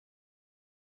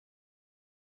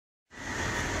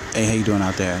Hey, how you doing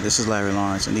out there? This is Larry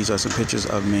Lawrence, and these are some pictures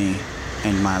of me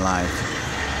and my life.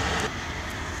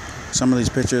 Some of these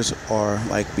pictures are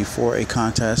like before a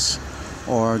contest,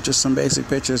 or just some basic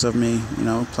pictures of me,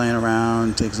 playing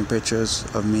around, taking some pictures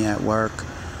of me at work,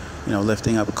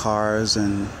 lifting up cars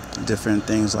and different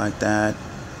things like that.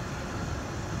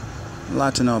 A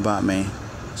lot to know about me.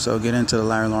 So get into the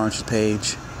Larry Lawrence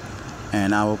page,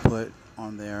 and I will put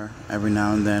on there every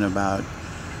now and then about a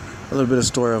little bit of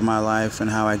story of my life and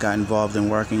how I got involved in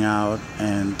working out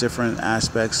and different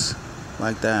aspects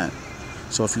like that.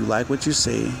 So if you like what you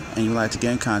see and you like to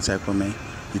get in contact with me,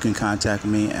 you can contact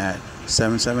me at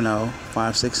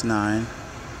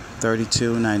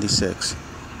 770-569-3296.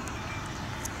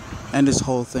 And this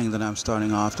whole thing that I'm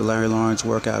starting off, the Larry Lawrence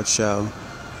Workout Show,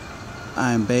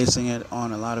 I am basing it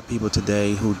on a lot of people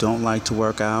today who don't like to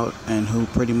work out and who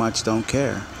pretty much don't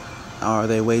care. Or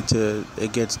they wait till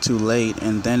it gets too late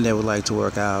and then they would like to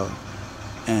work out.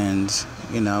 And,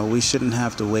 we shouldn't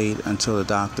have to wait until the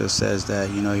doctor says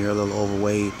that, you're a little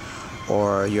overweight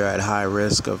or you're at high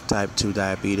risk of type 2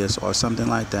 diabetes or something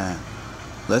like that.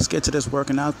 Let's get to this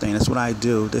working out thing. That's what I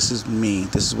do. This is me.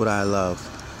 This is what I love.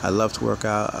 I love to work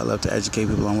out. I love to educate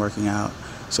people on working out.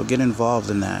 So get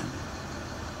involved in that.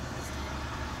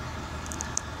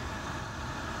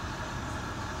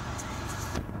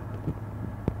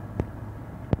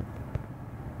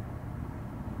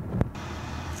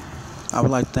 I would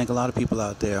like to thank a lot of people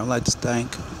out there. I would like to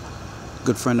thank a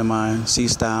good friend of mine, C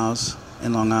Styles,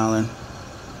 in Long Island,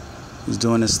 who's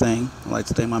doing this thing. I'd like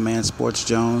to thank my man, Sports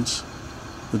Jones,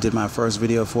 who did my first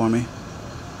video for me.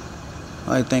 I'd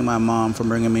like to thank my mom for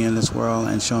bringing me in this world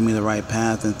and showing me the right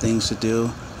path and things to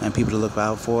do and people to look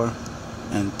out for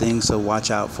and things to watch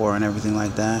out for and everything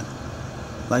like that.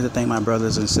 I'd like to thank my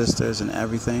brothers and sisters and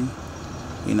everything,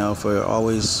 for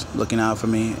always looking out for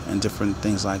me and different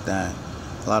things like that.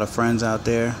 A lot of friends out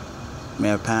there may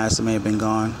have passed and may have been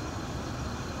gone.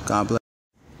 God bless.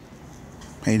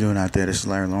 How you doing out there? This is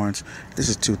Larry Lawrence. This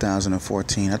is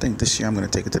 2014. I think this year I'm going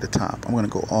to take it to the top. I'm going to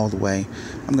go all the way.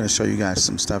 I'm going to show you guys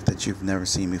some stuff that you've never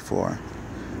seen before.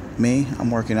 Me,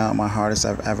 I'm working out my hardest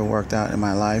I've ever worked out in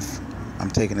my life. I'm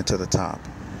taking it to the top.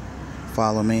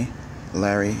 Follow me,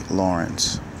 Larry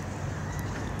Lawrence.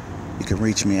 You can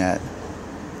reach me at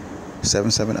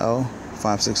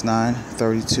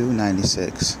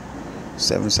 770-569-3296.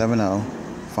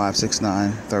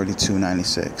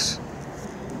 770-569-3296.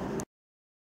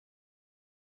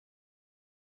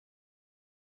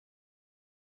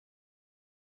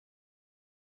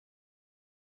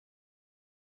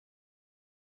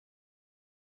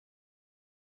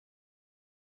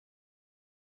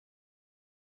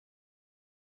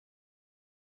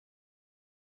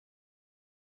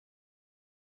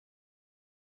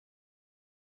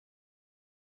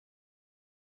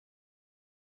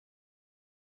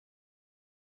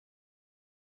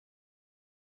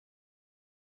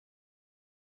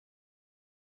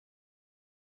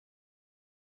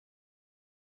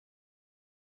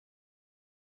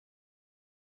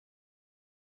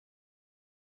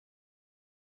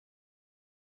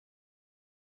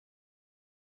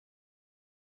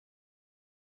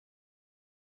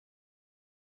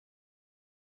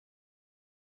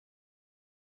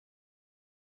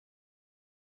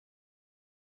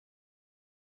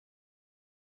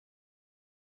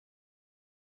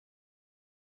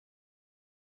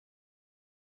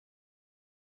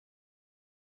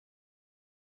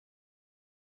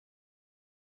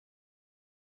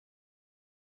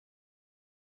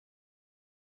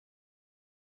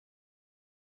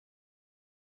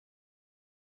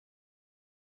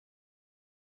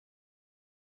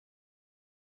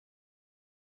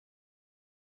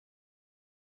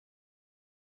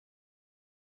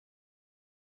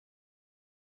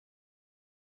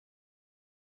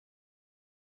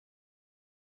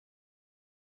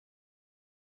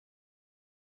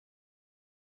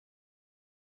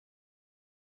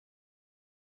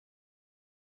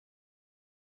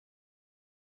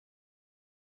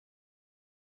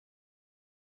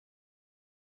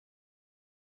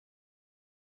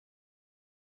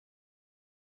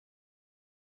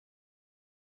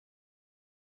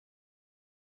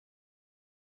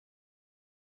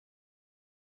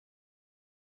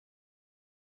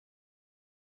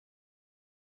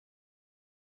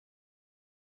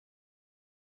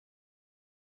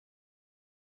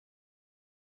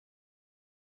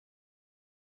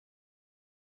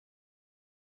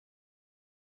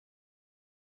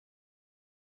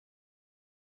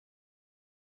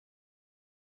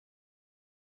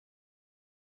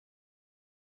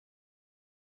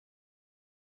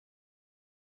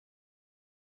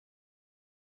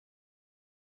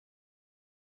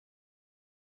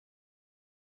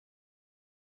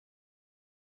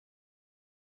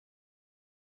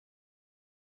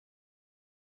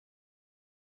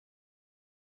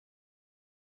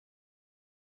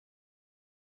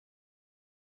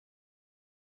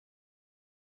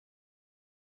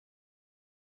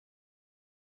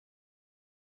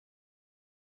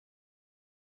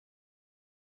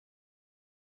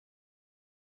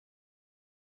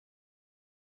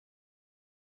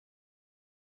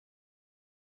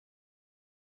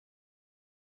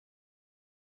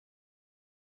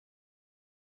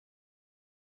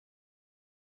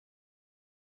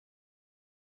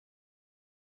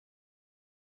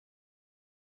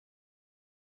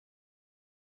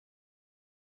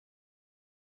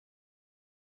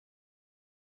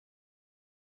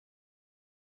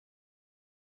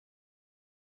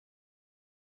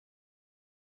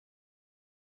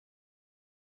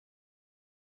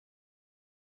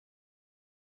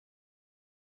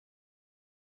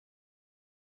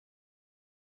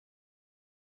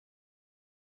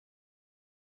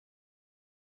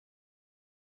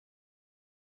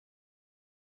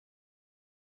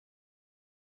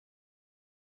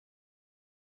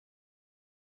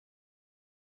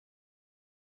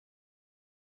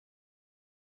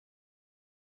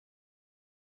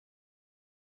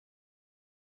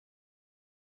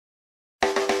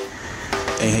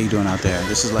 Hey, how you doing out there?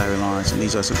 This is Larry Lawrence, and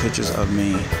these are some pictures of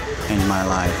me and my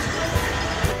life.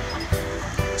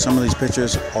 Some of these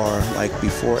pictures are like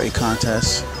before a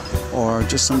contest, or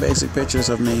just some basic pictures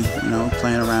of me,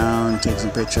 playing around, taking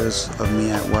some pictures of me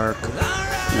at work,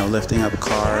 lifting up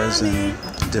cars and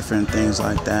different things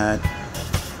like that.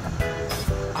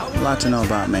 A lot to know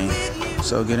about me.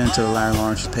 So get into the Larry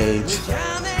Lawrence page,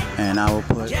 and I will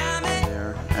put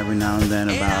there every now and then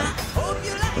about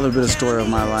a little bit of story of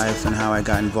my life and how I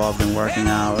got involved in working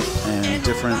out and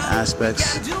different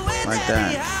aspects like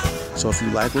that. So if you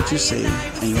like what you see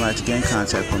and you like to get in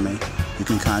contact with me, you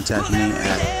can contact me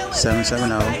at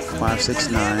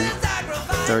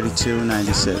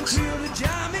 770-569-3296.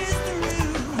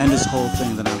 And this whole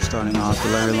thing that I'm starting off, the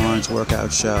Larry Lawrence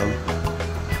Workout Show,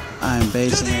 I am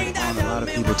basing it on a lot of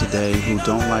people today who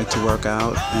don't like to work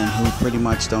out and who pretty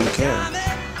much don't care.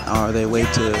 Or they wait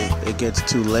till it gets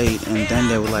too late and then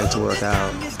they would like to work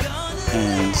out.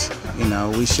 And,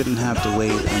 we shouldn't have to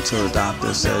wait until the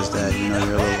doctor says that, you're a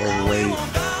little overweight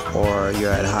or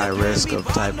you're at high risk of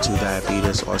type 2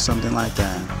 diabetes or something like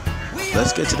that.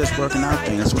 Let's get to this working out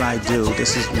thing. That's what I do.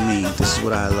 This is me. This is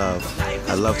what I love.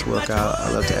 I love to work out. I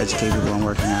love to educate people on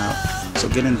working out. So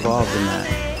get involved in that.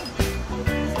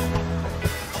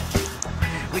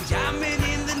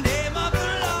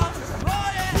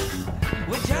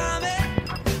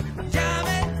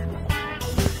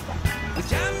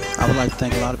 I would like to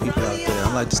thank a lot of people out there.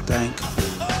 I'd like to thank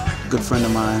a good friend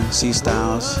of mine, C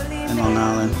Styles in Long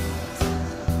Island,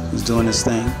 who's doing this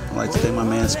thing. I'd like to thank my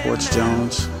man Sports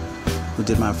Jones, who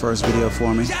did my first video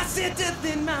for me.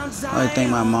 I'd like to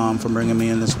thank my mom for bringing me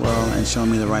in this world and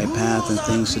showing me the right path and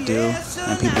things to do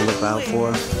and people to look out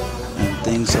for and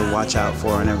things to watch out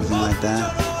for and everything like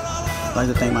that. I'd like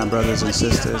to thank my brothers and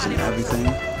sisters and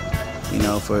everything,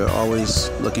 for always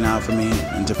looking out for me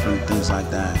and different things like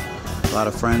that. A lot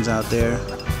of friends out there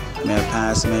may have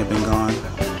passed, may have been gone.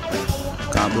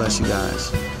 God bless you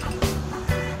guys.